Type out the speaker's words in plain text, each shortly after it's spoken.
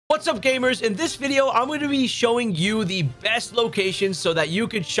What's up, gamers? In this video, I'm going to be showing you the best locations so that you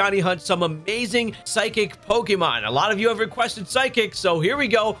could shiny hunt some amazing psychic Pokemon. A lot of you have requested psychic, so here we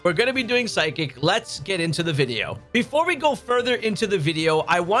go. We're going to be doing psychic. Let's get into the video. Before we go further into the video,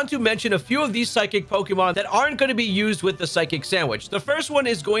 I want to mention a few of these psychic Pokemon that aren't going to be used with the psychic sandwich. The first one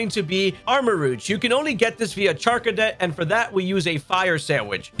is going to be Armarouge. You can only get this via Charcadete, and for that, we use a fire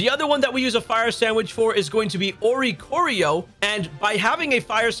sandwich. The other one that we use a fire sandwich for is going to be Oricorio, and by having a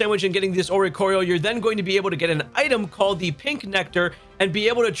fire sandwich and getting this Oricorio, you're then going to be able to get an item called the Pink Nectar and be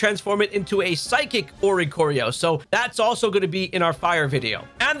able to transform it into a psychic Oricorio. So that's also going to be in our fire video.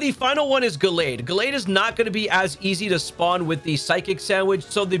 And the final one is Gallade. Gallade is not going to be as easy to spawn with the psychic sandwich.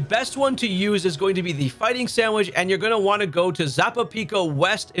 So the best one to use is going to be the fighting sandwich. And you're going to want to go to Zapapico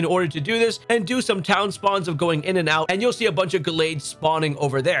West in order to do this and do some town spawns of going in and out. And you'll see a bunch of Gallade spawning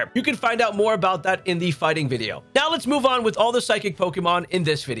over there. You can find out more about that in the fighting video. Now let's move on with all the psychic Pokemon in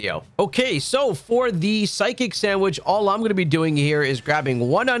this video. Okay, so for the psychic sandwich, all I'm going to be doing here is grabbing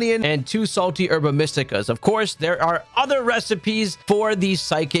 1 onion and 2 salty herba mysticas. Of course, there are other recipes for the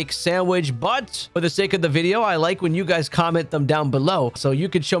psychic sandwich, but for the sake of the video, I like when you guys comment them down below. So you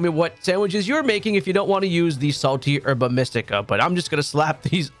can show me what sandwiches you're making if you don't want to use the salty herba mystica. But I'm just going to slap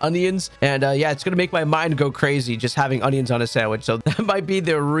these onions, and yeah, it's going to make my mind go crazy just having onions on a sandwich. So that might be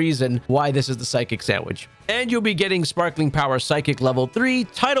the reason why this is the psychic sandwich. And you'll be getting Sparkling Power Psychic Level 3,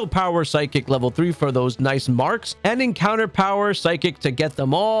 Tidal Power Psychic Level 3 for those nice marks, and Encounter Power Psychic to get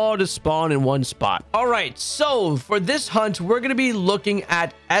them all to spawn in one spot. All right, so for this hunt, we're going to be looking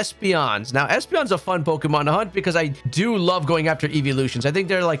at Espeons. Now, Espeon's a fun Pokemon to hunt because I do love going after evolutions. I think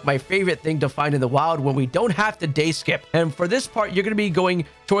they're like my favorite thing to find in the wild when we don't have to day skip. And for this part, you're going to be going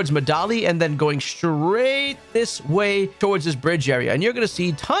towards Medali and then going straight this way towards this bridge area. And you're going to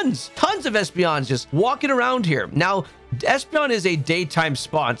see tons of Espeons just walking around here. Now, Espeon is a daytime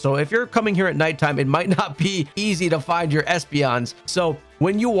spawn, so if you're coming here at nighttime, it might not be easy to find your Espeons. So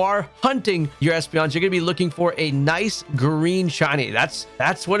when you are hunting your Espeons, you're going to be looking for a nice green shiny. That's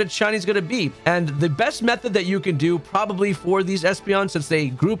what its shiny is going to be. And the best method that you can do probably for these Espeons, since they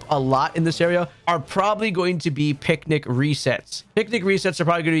group a lot in this area, are probably going to be picnic resets. Picnic resets are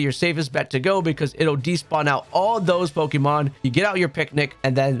probably going to be your safest bet to go because it'll despawn out all those Pokemon. You get out your picnic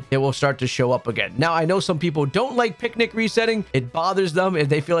and then it will start to show up again. Now, I know some people don't like picnic resetting. It bothers them if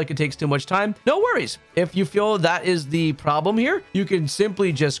they feel like it takes too much time. No worries. If you feel that is the problem here, you can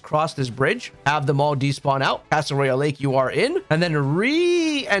simply just cross this bridge, have them all despawn out, Castle Royale Lake you are in, and then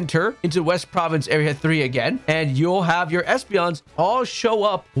re-enter into West Province Area 3 again, and you'll have your Espeons all show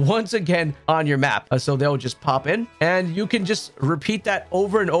up once again on your map. So they'll just pop in, and you can just repeat that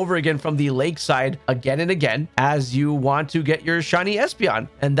over and over again from the lakeside again and again as you want to get your shiny Espeon,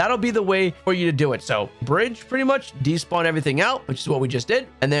 and that'll be the way for you to do it. So bridge, pretty much despawn everything out, which is what we just did,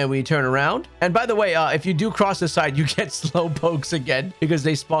 and then we turn around. And by the way, if you do cross this side, you get Slowpokes again because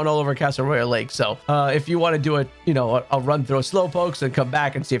they spawn all over Castle Royale Lake. So if you want to do it, you know, I'll run through Slowpokes and come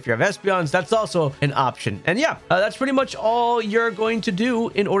back and see if you have Espeons. That's also an option. And yeah, that's pretty much all you're going to do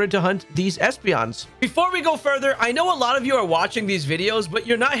in order to hunt these Espeons. Before we go further, I know a lot of you are watching these videos, but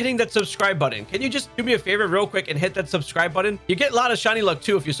you're not hitting that subscribe button. Can you just do me a favor real quick and hit that subscribe button? You get a lot of shiny luck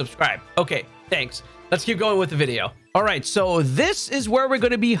too if you subscribe. Okay, thanks. Let's keep going with the video. All right, so this is where we're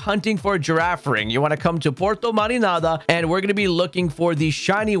going to be hunting for Girafarig. You want to come to Porto Marinada, and we're going to be looking for the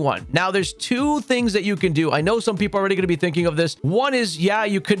shiny one. Now, there's 2 things that you can do. I know some people are already going to be thinking of this. One is, yeah,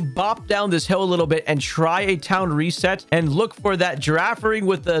 you could bop down this hill a little bit and try a town reset and look for that Girafarig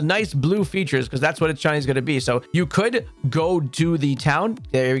with the nice blue features, because that's what its shiny is going to be. So you could go to the town.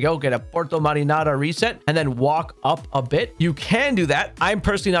 There you go. Get a Porto Marinada reset and then walk up a bit. You can do that. I'm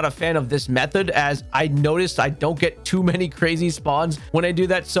personally not a fan of this method, as I noticed I don't get too many crazy spawns when I do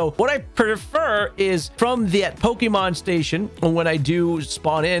that. So what I prefer is from the Pokemon station, when I do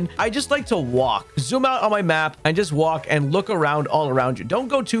spawn in, I just like to walk, zoom out on my map and just walk and look around all around you. Don't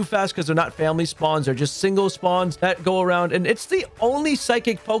go too fast because they're not family spawns. They're just single spawns that go around, and it's the only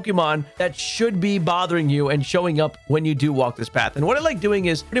psychic Pokemon that should be bothering you and showing up when you do walk this path. And what I like doing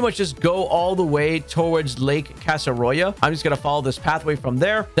is pretty much just go all the way towards Lake Casaroya. I'm just going to follow this pathway from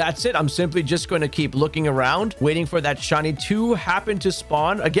there. That's it. I'm simply just going to keep looking around, waiting for that shiny to happen to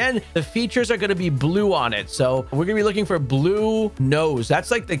spawn. Again, the features are going to be blue on it, so we're going to be looking for blue nose.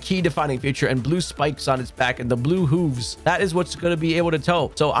 That's like the key defining feature, and blue spikes on its back and the blue hooves. That is what's going to be able to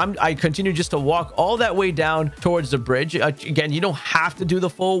tell. So I continue just to walk all that way down towards the bridge. Again, you don't have to do the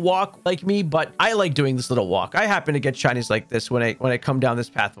full walk like me, but I like doing this little walk. I happen to get shinies like this when I come down this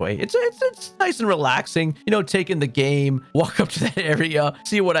pathway. It's nice and relaxing, you know, taking the game, walk up to that area,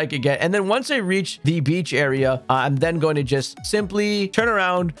 see what I could get, and then once I reach the beach area, I'm then going to just simply turn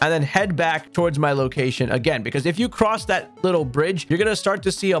around and then head back towards my location again, because if you cross that little bridge, you're going to start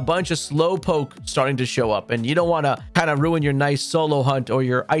to see a bunch of Slowpoke starting to show up, and you don't want to kind of ruin your nice solo hunt or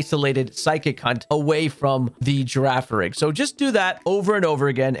your isolated psychic hunt away from the Girafarig. So just do that over and over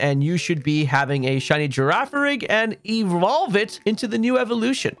again, and you should be having a shiny Girafarig and evolve it into the new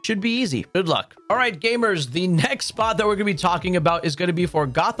evolution. Should be easy. Good luck. All right, gamers, the next spot that we're going to be talking about is going to be for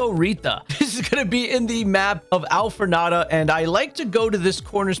Gothorita. This is going to be in the map of Alfornada, and I like to go to this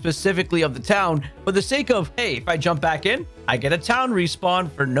corner specifically of the town for the sake of, hey, if I jump back in, I get a town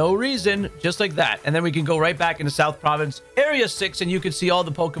respawn for no reason, just like that. And then we can go right back into South Province, Area 6, and you can see all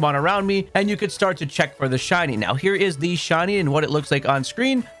the Pokemon around me, and you could start to check for the shiny. Now, here is the shiny and what it looks like on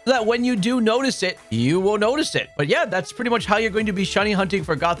screen, so that when you do notice it, you will notice it. But yeah, that's pretty much how you're going to be shiny hunting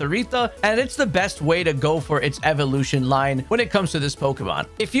for Gothorita, and it's the best way to go for its evolution line when it comes to this Pokemon.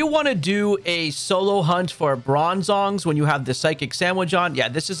 If you want to do a solo hunt for Bronzongs when you have the Psychic Sandwich on, yeah,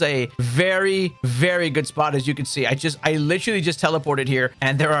 this is a very, very good spot. As you can see, I literally just teleported here,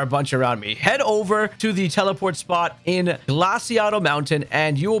 and there are a bunch around me. Head over to the teleport spot in Glaciado Mountain,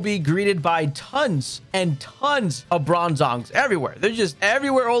 and you will be greeted by tons and tons of Bronzongs everywhere. They're just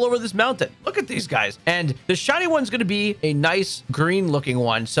everywhere all over this mountain. Look at these guys. And the shiny one's going to be a nice green looking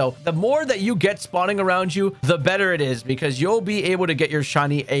one. So the more that you get spawning around you, the better it is, because you'll be able to get your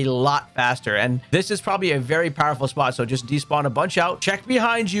shiny a lot faster. And this is probably a very powerful spot. So just despawn a bunch out. Check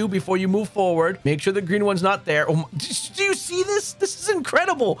behind you before you move forward. Make sure the green one's not there. Oh, do you see this? This is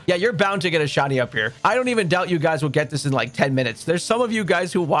incredible. Yeah, you're bound to get a shiny up here. I don't even doubt you guys will get this in like 10 minutes. There's some of you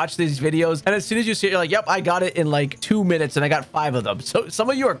guys who watch these videos, and as soon as you see it, you're like, yep, I got it in like 2 minutes, and I got 5 of them. So some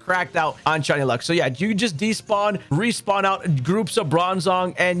of you are cracked out on shiny luck. So yeah, you just despawn, respawn out groups of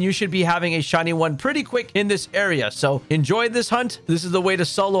Bronzong, and you should be having a shiny one pretty quick in this area. So enjoy this hunt. This is the way to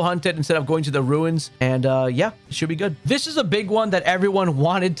solo hunt it instead of going to the ruins. And yeah, it should be good. This is a big one that everyone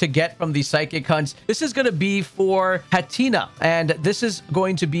wanted to get from the psychic hunts. This is going to be for Hatenna, and this is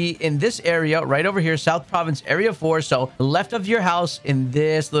going to be in this area right over here, South Province Area 4. So left of your house in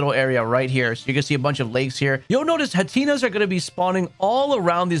this little area right here. So you can see a bunch of lakes here. You'll notice Hatennas are going to be spawning all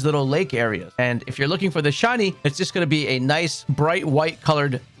around these little lake areas. And if you're looking for the shiny, it's just going to be a nice bright white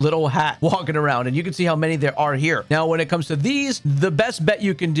colored little hat walking around. And you can see how many there are here. Now, when it comes to these, the best bet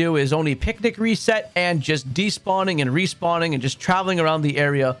you can do is only picnic reset and just despawning and respawning and just traveling around the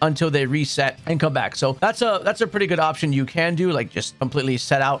area until they reset and come back. So that's a pretty good option you can do, like just completely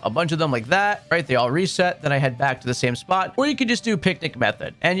set out a bunch of them like that, right? They all reset. Then I head back to the same spot, or you can just do picnic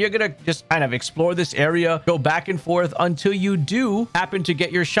method, and you're going to just kind of explore this area, go back and forth until you do happen to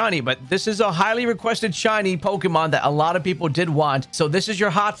get your shiny. But this is a highly requested shiny Pokemon that a lot of people did want. So this is your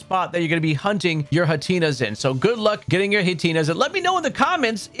hot spot that you're going to be hunting your Hatennas in. So good luck getting your Hatennas, and let me know in the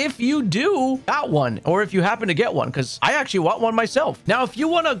comments if you do got one, or if you happen to get one, because I actually want one myself. Now, if you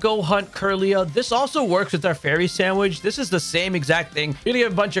want to go hunt Kirlia, this also works with our fairy sandwich. This is the same exact thing. You're gonna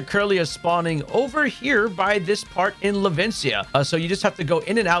get a bunch of Kirlia spawning over here by this part in Levincia. So you just have to go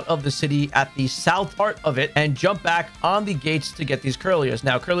in and out of the city at the south part of it and jump back on the gates to get these Kirlias.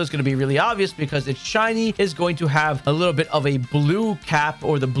 Now, Kirlia is going to be really obvious because its shiny is going to have a little bit of a blue cap,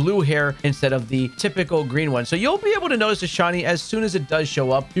 or the blue hair, instead of the typical green one. So you'll be able to notice the shiny as soon as it does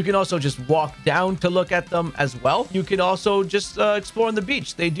show up. You can also just walk down to look at them as well. You can also just explore on the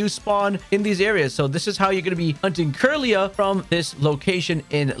beach. They do spawn in these areas. So this is how you're going to be hunting Kirlia from this location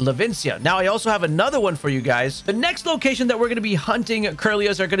in Levincia. Now, I also have another one for you guys. The next location that we're going to be hunting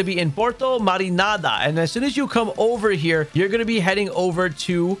Kirlias are going to be in Porto Marinada. And as soon as you come over here, you're going to be heading over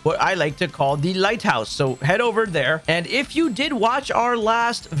to what I like to call the lighthouse. So head over there. And if you did watch our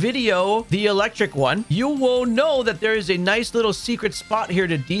last video, the electric one, you will know that there is a nice little secret spot here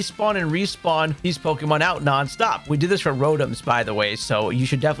to despawn and respawn these Pokemon out nonstop. We did this for Rotoms, by the way, so you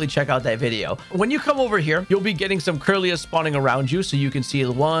should definitely check out that video. When you come over here, you'll be getting some Kirlia spawning around you. So you can see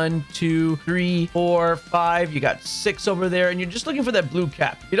 1, 2, 3, 4, 5. You got 6 over there, and you're just looking for that blue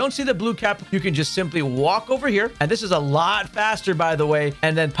cap. If you don't see the blue cap, you can just simply walk over here, and this is a lot faster, by the way,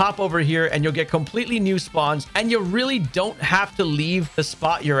 and then pop over here, and you'll get completely new spawns, and you really don't have to leave the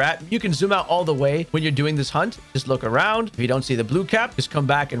spot you're at. You can zoom out all the way when you're doing this hunt. Just look around. If you don't see the blue cap, just come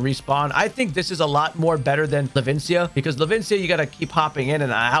back and respawn. I think this is a lot more better than Levincia, because Levincia, you got to keep hopping in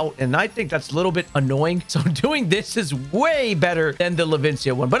and out, and I think that's a little bit annoying. So doing this This is way better than the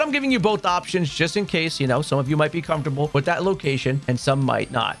Levincia one, but I'm giving you both options just in case, you know, some of you might be comfortable with that location and some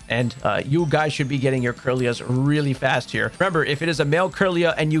might not. And you guys should be getting your Kirlias really fast here. Remember, if it is a male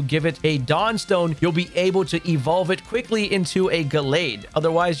Kirlia and you give it a Dawnstone, you'll be able to evolve it quickly into a Gallade.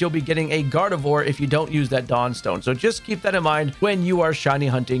 Otherwise, you'll be getting a Gardevoir if you don't use that Dawnstone. So just keep that in mind when you are shiny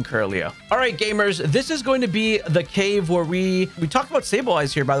hunting Kirlia. All right, gamers, this is going to be the cave where we talked about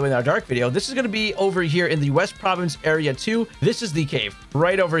Sableyes here, by the way, in our dark video. This is going to be over here in the West Province area 2. This is the cave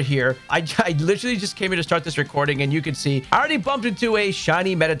right over here. I literally just came here to start this recording, and you can see I already bumped into a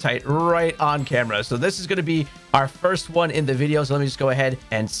shiny Meditite right on camera. So this is going to be our first one in the video. So let me just go ahead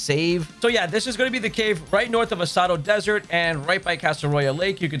and save. So yeah, this is going to be the cave right north of Asado Desert and right by Castleroya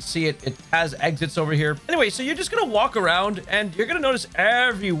Lake. You can see it has exits over here. Anyway, so you're just going to walk around and you're going to notice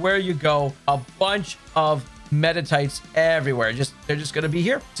everywhere you go a bunch of Meditites everywhere. They're just going to be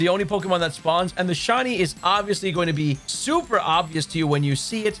here. It's the only Pokemon that spawns, and the shiny is obviously going to be super obvious to you when you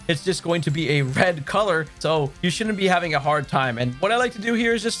see it. It's just going to be a red color, so you shouldn't be having a hard time. And what I like to do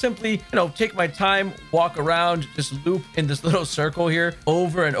here is just simply, you know, take my time, walk around, just loop in this little circle here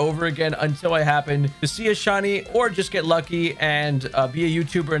over and over again until I happen to see a shiny or just get lucky and be a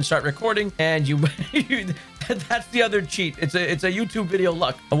YouTuber and start recording. And you that's the other cheat. It's a YouTube video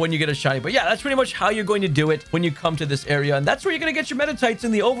luck when you get a shiny. But yeah, that's pretty much how you're going to do it when you come to this area. And that's where you're going to get your Meditites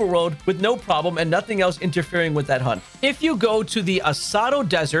in the overworld with no problem and nothing else interfering with that hunt. If you go to the Asado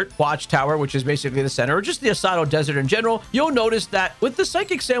Desert Watchtower, which is basically the center, or just the Asado Desert in general, you'll notice that with the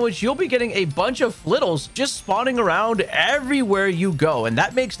Psychic Sandwich, you'll be getting a bunch of Flittles just spawning around everywhere you go. And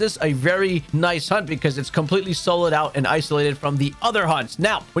that makes this a very nice hunt because it's completely soloed out and isolated from the other hunts.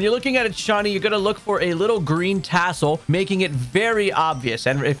 Now, when you're looking at its shiny, you're going to look for a little green tassel, making it very obvious.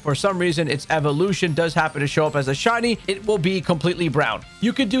 And if for some reason its evolution does happen to show up as a shiny, it will be completely brown.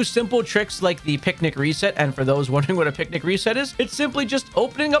 You could do simple tricks like the picnic reset. And for those wondering what a picnic reset is, it's simply just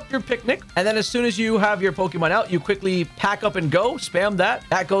opening up your picnic. And then as soon as you have your Pokemon out, you quickly pack up and go, spam that.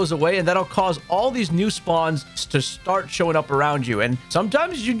 That goes away, and that'll cause all these new spawns to start showing up around you. And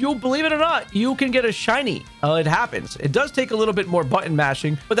sometimes you'll believe it or not, you can get a shiny. It happens. It does take a little bit more button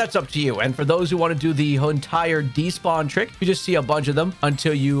mashing, but that's up to you. And for those who want to do the entire despawn trick, you just see a bunch of them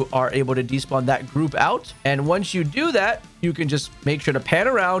until you are able to despawn that group out. And once you do that, you can just make sure to pan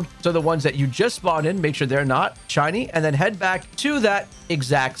around. So the ones that you just spawned in, make sure they're not shiny, and then head back to that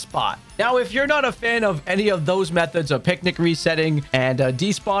exact spot. Now, if you're not a fan of any of those methods of picnic resetting and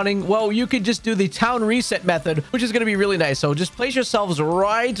despawning, well, you could just do the town reset method, which is going to be really nice. So just place yourselves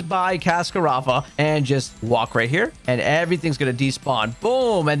right by Cascarafa and just walk right here, and everything's going to despawn.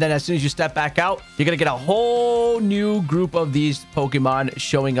 Boom. And then as soon as you step back out, you're going to get a whole new group of these Pokemon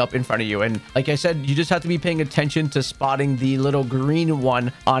showing up in front of you. And like I said, you just have to be paying attention to spotting the little green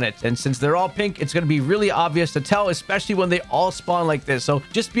one on it. And since they're all pink, it's going to be really obvious to tell, especially when they all spawn like this. So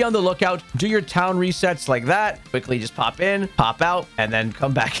just be on the lookout. Do your town resets like that. Quickly just pop in, pop out, and then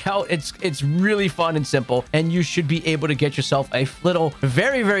come back out. It's really fun and simple, and you should be able to get yourself a Flittle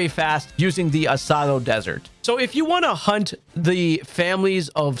very, very fast using the Asado Desert. So if you want to hunt the families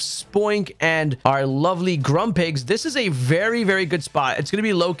of Spoink and our lovely Grumpigs, this is a very, very good spot. It's going to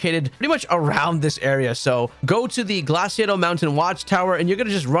be located pretty much around this area. So go to the Glaciato Mountain Watchtower and you're going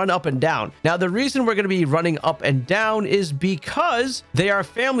to just run up and down. Now, the reason we're going to be running up and down is because they are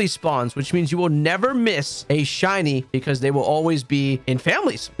family spawns, which means you will never miss a shiny because they will always be in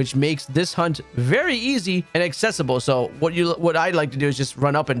families, which makes this hunt very easy and accessible. So what I'd like to do is just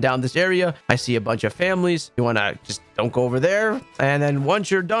run up and down this area. I see a bunch of families. You want to just don't go over there. And then once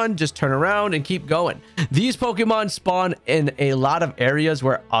you're done, just turn around and keep going. These Pokemon spawn in a lot of areas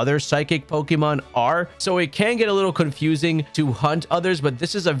where other psychic Pokemon are. So it can get a little confusing to hunt others, but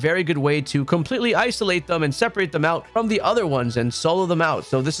this is a very good way to completely isolate them and separate them out from the other ones and solo them out.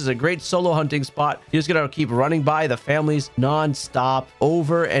 So this is a great solo hunting spot. You're just going to keep running by the families non-stop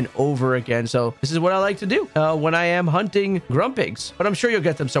over and over again. So this is what I like to do when I am hunting Grumpigs, but I'm sure you'll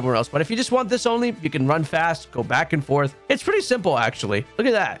get them somewhere else. But if you just want this only, you can run fast, go back and forth. It's pretty simple, actually. Look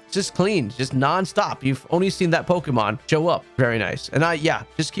at that. It's just clean, just non-stop. You've only seen that Pokemon show up. Very nice. And yeah,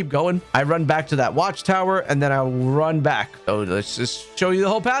 just keep going. I run back to that watchtower and then I'll run back. So let's just show you the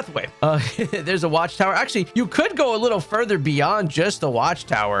whole pathway. There's a watchtower. Actually, you could go a little further beyond just the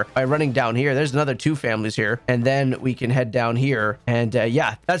watchtower by running down here. There's another 2 families here. And then we can head down here. And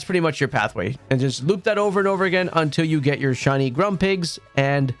yeah, that's pretty much your pathway. And just loop that over and over again until you get your shiny Grumpigs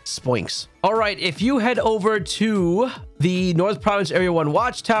and Spoinks. All right, if you head over to the North Province Area 1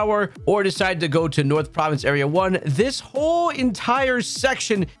 Watchtower or decide to go to North Province Area 1, this whole entire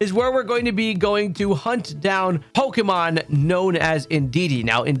section is where we're going to be going to hunt down Pokemon known as Indeedee.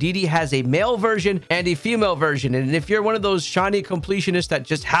 Now, Indeedee has a male version and a female version, and if you're one of those shiny completionists that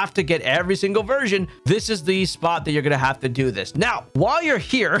just have to get every single version, this is the spot that you're going to have to do this. Now, while you're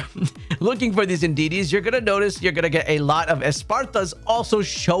here looking for these Indeedees, you're going to notice you're going to get a lot of Espathras also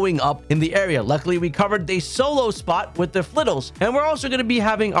showing up in the area. Luckily, we covered the solo spot with the Flittles, and we're also going to be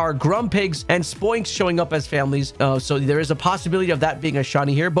having our Grumpigs and Spoinks showing up as families, so there is a possibility of that being a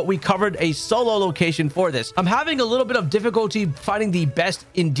shiny here, but we covered a solo location for this. I'm having a little bit of difficulty finding the best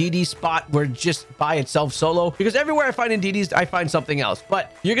Indeedee spot where just by itself solo, because everywhere I find Indeedees, I find something else.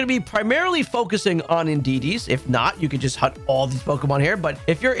 But you're going to be primarily focusing on Indeedees. If not, you can just hunt all these Pokemon here. But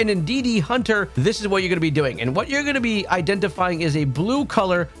if you're an Indeedee hunter, this is what you're going to be doing. And what you're going to be identifying is a blue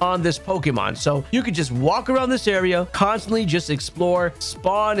color on this Pokemon. So you can just walk around this area, constantly just explore,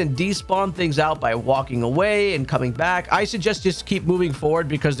 spawn and despawn things out by walking away and coming back. I suggest just keep moving forward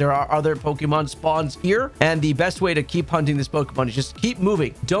because there are other Pokemon spawns here. And the best way to keep hunting this Pokemon is just keep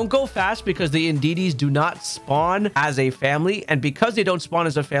moving. Don't go fast because the Indeedees do not spawn as a family. And because they don't spawn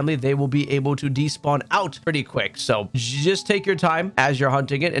as a family, they will be able to despawn out pretty quick. So just take your time as you're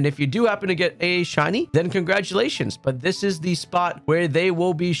hunting it. And if you do happen to get a shiny, then congratulations. But this is the spot where they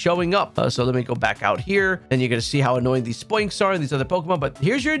will be showing up. So let me go back out here. And you're going to see how annoying these Spoinks are and these other Pokemon. But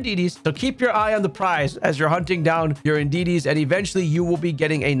here's your Indeedees. So keep your eye on the prize as you're hunting down your Indeedees. And eventually you will be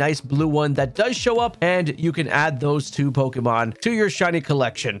getting a nice blue one that does show up. And you can add those two Pokemon to your shiny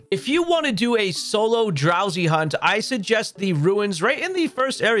collection. If you want to do a solo Drowzee hunt, I suggest the ruins right in the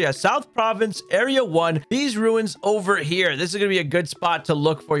first area, South Province Area 1. These ruins over here. This is going to be a good spot to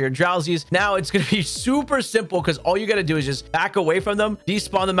look for your Drowzees. Now, it's going to be super simple because all you got to do is just back away from them,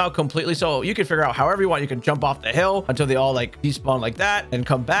 despawn them out completely. So you can figure out however you want. You can jump off the hill until they all like despawn like that and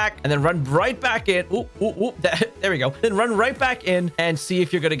come back and then run right back in. There we go. Then run right back in and see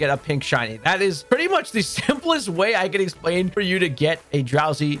if you're going to get a pink shiny. That is pretty much the simplest way I can explain for you to get a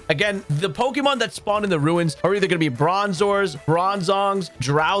Drowzee. Again, the Pokemon that spawn in the ruins are either going to be Bronzors, Bronzongs,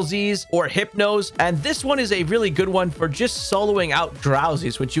 Drowzees, or Hypnos. And this one is a really good one for just soloing out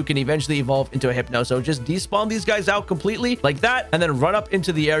Drowzees, which you can eventually evolve into a Hypno. So just despawn these guys out completely like that, and then run up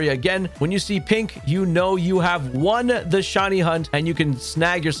into the area again. When you see pink, you know you have won the shiny hunt, and you can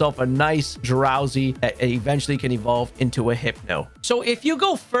snag yourself a nice Drowzee that eventually can evolve into a Hypno. So if you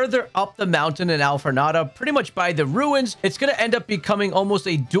go further up the mountain in Alfornada, pretty much by the ruins, it's going to end up becoming almost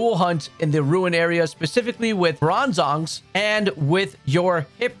a dual hunt in the ruin area, specifically with Bronzongs and with your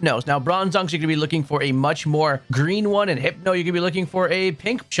Hypnos. Now, Bronzongs, you're going to be looking for a much more green one, and Hypno, you're going to be looking for a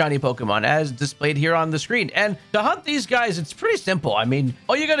pink shiny Pokemon, as displayed here on the screen. And to hunt these guys, it's pretty simple. I mean,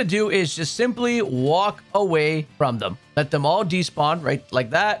 all you got to do is just simply walk away from them. Let them all despawn right like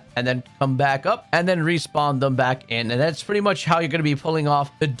that, and then come back up and then respawn them back in. And that's pretty much how you're going to be pulling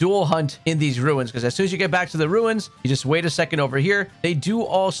off the dual hunt in these ruins, because as soon as you get back to the ruins, you just wait a second over here. They do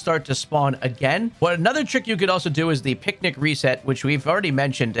all start to spawn again. What another trick you could also do is the picnic reset, which we've already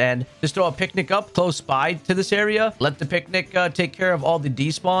mentioned, and just throw a picnic up close by to this area. Let the picnic take care of all the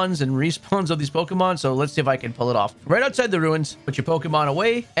despawns and respawns of these Pokemon. So let's see if I can pull it off. Right outside the ruins, put your Pokemon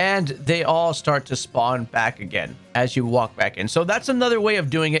away, and they all start to spawn back again as you walk back in. So that's another way of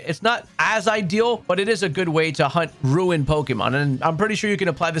doing it. It's not as ideal, but it is a good way to hunt ruin Pokemon. And I'm pretty sure you can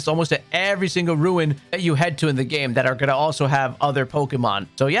apply this almost to every single ruin that you head to in the game that are going to also have other Pokemon.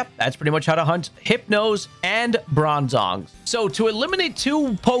 So yep, that's pretty much how to hunt Hypnos and Bronzongs. So to eliminate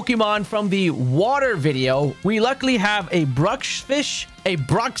two Pokemon from the water video, we luckily have a Bruxish, a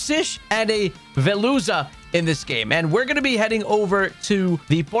Bruxish, and a Veluza in this game. And we're going to be heading over to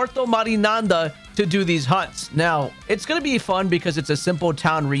the Porto Marinanda to do these hunts. Now, it's going to be fun because it's a simple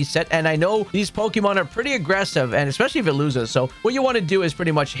town reset, and I know these Pokemon are pretty aggressive, and especially Veluza. So what you want to do is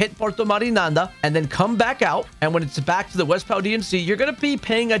pretty much hit Porto Marinanda and then come back out, and when it's back to the West Paldean Sea, you're going to be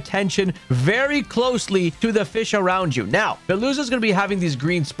paying attention very closely to the fish around you. Now, Veluza is going to be having these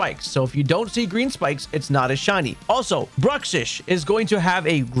green spikes, so if you don't see green spikes, it's not as shiny. Also, Bruxish is going to have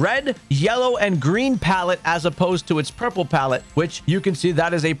a red, yellow, and green palette as opposed to its purple palette, which you can see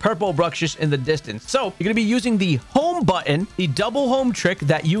that is a purple Bruxish in the distance. So you're going to be using the home button, the double home trick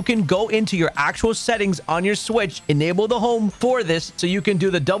that you can go into your actual settings on your Switch, enable the home for this so you can do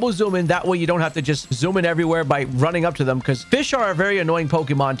the double zoom in. That way you don't have to just zoom in everywhere by running up to them, because fish are a very annoying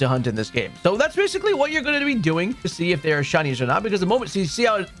Pokemon to hunt in this game. So that's basically what you're going to be doing to see if they are shinies or not, because the moment you see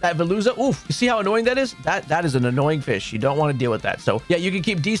how that Veluza, oof, you see how annoying that is? That is an annoying fish. You don't want to deal with that. So yeah, you can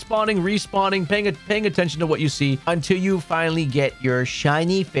keep despawning, respawning, paying attention to what you see until you finally get your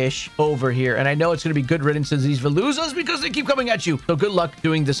shiny fish over here. And I know it's going to be good riddance to these Veluzas because they keep coming at you. So good luck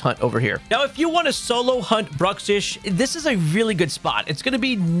doing this hunt over here. Now, if you want to solo hunt Bruxish, this is a really good spot. It's going to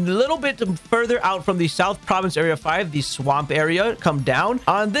be a little bit further out from the South Province Area 5, the swamp area. Come down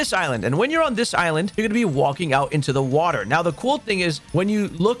on this island. And when you're on this island, you're going to be walking out into the water. Now, the cool thing is when you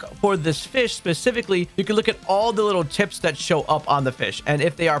look for this fish specifically, you can look at all the little tips that show up on the fish. And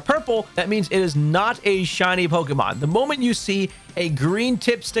if they are purple, that means it is not a shiny Pokemon. The moment you see a green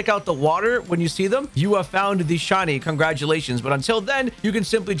tip stick out the water, when you see them, you have found the shiny. Congratulations. But until then, you can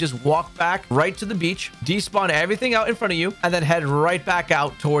simply just walk back right to the beach, despawn everything out in front of you, and then head right back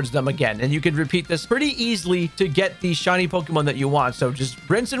out towards them again. And you can repeat this pretty easily to get the shiny Pokemon that you want. So just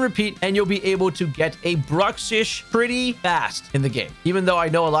rinse and repeat, and you'll be able to get a Bruxish pretty fast in the game. Even though I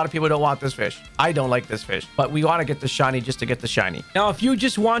know a lot of people don't want this fish. I don't like this fish, but we want to get the shiny just to get the shiny. Now, if you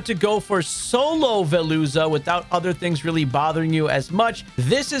just want to go for solo Veluza without other things really bothering you as much,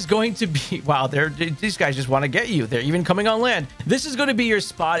 this is going to be, wow, these guys just want to get you. They're even coming on land. This is going to be your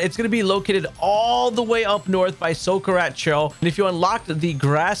spot. It's going to be located all the way up north by Sokarat Trail. And if you unlock the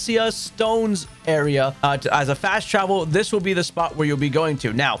Gracia Stones area as a fast travel, this will be the spot where you'll be going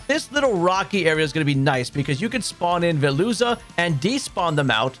to. Now, this little rocky area is going to be nice because you can spawn in Veluza and despawn them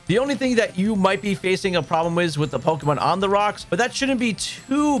out. The only thing that you might be facing a problem is with the Pokemon on the rocks, but that shouldn't be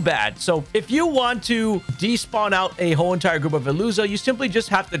too bad. So if you want to despawn out a whole entire group of Veluza, you simply just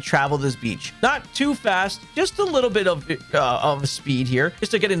have to travel this beach. Not too fast, just a little bit of speed here,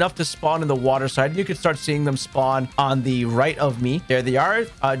 just to get enough to spawn in the water side. You can start seeing them spawn on the right of me. There they are.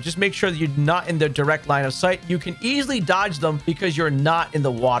 Just make sure that you're not in the direct line of sight. You can easily dodge them because you're not in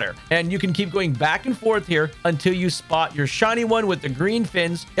the water. And you can keep going back and forth here until you spot your shiny one with the green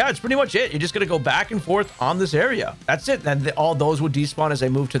fins. Yeah, it's pretty much it. You're just going to go back and forth on this area. That's it. Then all those will despawn as I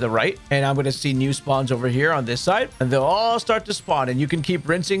move to the right. And I'm going to see new spawns over here on this side. And they'll all start to spawn. And you can keep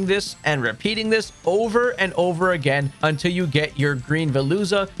rinsing this and repeating this over and over again until you get your green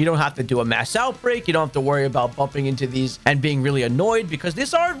Veluza. You don't have to do a mass outbreak. You don't have to worry about bumping into these and being really annoyed because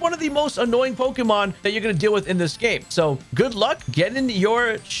these are one of the most annoying Pokemon that you're going to deal with in this game. So good luck getting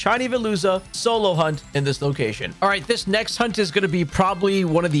your shiny Veluza solo hunt in this location. All right, this next hunt is going to be probably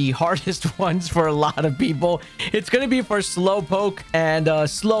one of the hardest ones for a lot of people. It's going to be for Slowpoke and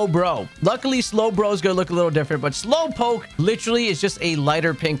Slowbro. Luckily, Slowbro is going to look a little different, but Slowpoke literally is just a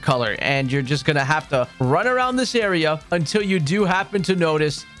lighter pink color, and you're just going to have to run around this area until you do happen to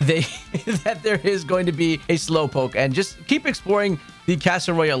notice that there is going to be a Slowpoke, and just keep exploring the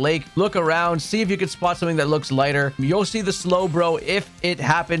Casseroya Lake. Look around, see if you can spot something that looks lighter. You'll see the Slowbro if it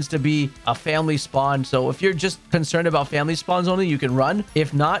happens to be a family spawn. So if you're just concerned about family spawns only, you can run.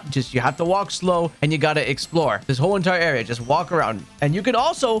 If not, just you have to walk slow and you got to explore this whole entire area. Just walk around. And you can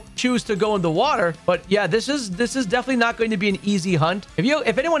also choose to go in the water. But yeah, this is definitely not going to be an easy hunt.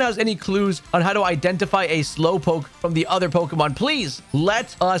 If anyone has any clues on how to identify a Slowpoke from the other Pokemon, please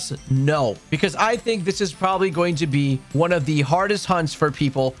let us know, because I think this is probably going to be one of the hardest hunts for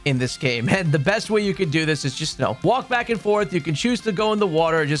people in this game. And the best way you can do this is just, walk back and forth. You can choose to go in the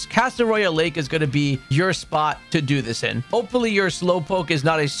water. Just Casseroya Lake is going to be your spot to do this in. Hopefully your Slowpoke is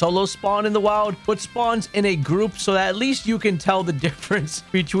not a solo spawn in the wild, but spawns in a group so that at least you can tell the difference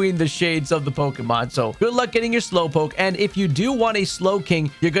between the shades of the Pokemon. So good luck getting your Slowpoke. And if you do want a Slowking,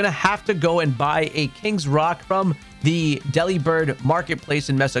 you're going to have to go and buy a King's Rock from the Delibird Marketplace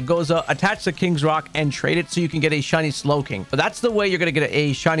in Mesagoza, attach the King's Rock and trade it so you can get a shiny Slowking. But that's the way you're going to get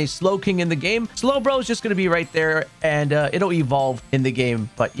a shiny Slowking in the game. Slowbro is just going to be right there, and it'll evolve in the game.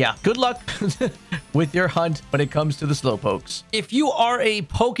 But yeah, good luck with your hunt when it comes to the Slowpokes. If you are a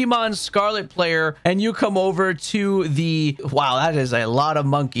Pokemon Scarlet player and you come over to the, wow, that is a lot of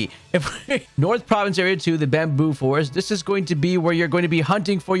monkey. North Province Area 2, the Bamboo Forest, this is going to be where you're going to be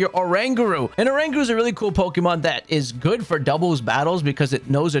hunting for your Oranguru. And Oranguru is a really cool Pokemon that is good for doubles battles because it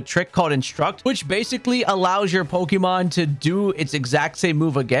knows a trick called Instruct, which basically allows your Pokemon to do its exact same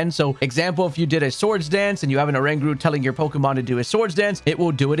move again. So example, if you did a Swords Dance and you have an Oranguru telling your Pokemon to do a Swords Dance, it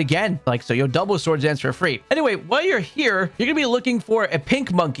will do it again. Like, so you'll double Swords Dance for free. Anyway, while you're here, you're gonna be looking for a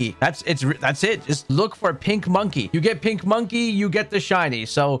pink monkey. That's it. Just look for a pink monkey. You get pink monkey, you get the shiny.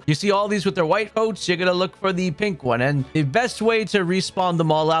 So you see all these with their white coats, you're gonna look for the pink one. And the best way to respawn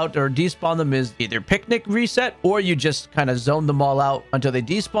them all out or despawn them is either Picnic Reset, or you just kind of zone them all out until they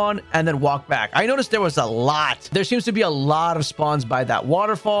despawn and then walk back. I noticed there was a lot. There seems to be a lot of spawns by that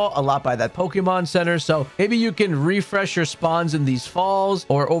waterfall, a lot by that Pokemon Center. So maybe you can refresh your spawns in these falls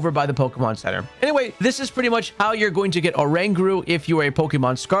or over by the Pokemon Center. Anyway, this is pretty much how you're going to get Oranguru if you are a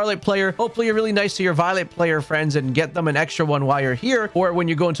Pokemon Scarlet player. Hopefully you're really nice to your Violet player friends and get them an extra one while you're here. Or when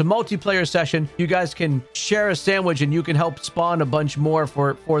you go into multiplayer session, you guys can share a sandwich and you can help spawn a bunch more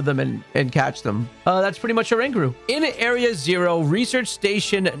for them and catch them. That's pretty much Oranguru. In Area 0, Research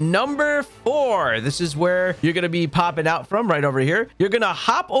Station number 4. This is where you're going to be popping out from right over here. You're going to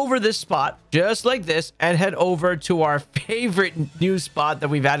hop over this spot just like this and head over to our favorite new spot that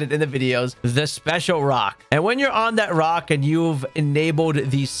we've added in the videos, the Special Rock. And when you're on that rock and you've enabled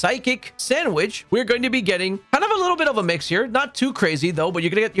the Psychic Sandwich, we're going to be getting kind of a little bit of a mix here. Not too crazy though, but you're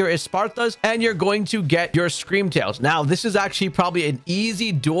going to get your Espathras and you're going to get your Screamtails. Now, this is actually probably an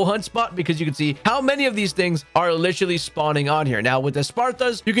easy dual hunt spot because you can see how many of these things are literally spawning on here. Now, with the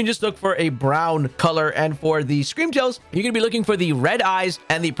Espathras, you can just look for a brown color, and for the Screamtails, you're going to be looking for the red eyes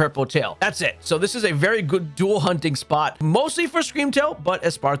and the purple tail. That's it. So this is a very good dual hunting spot, mostly for Screamtail, but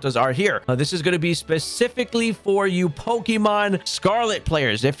Espathras are here. This is going to be specifically for you Pokemon Scarlet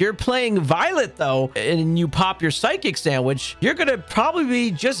players. If you're playing Violet, though, and you pop your Psychic Sandwich, you're going to probably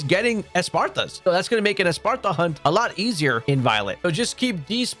be just getting Espathras. So that's going to make an Espathra hunt a lot easier in Violet. So just keep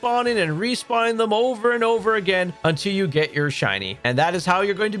despawning and respawning them over and over again until you get your shiny. And that is how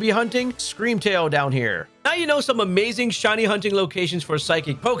you're going to be hunting Screamtail down here. Now you know some amazing shiny hunting locations for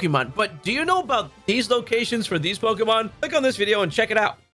psychic Pokemon, but do you know about these locations for these Pokemon? Click on this video and check it out.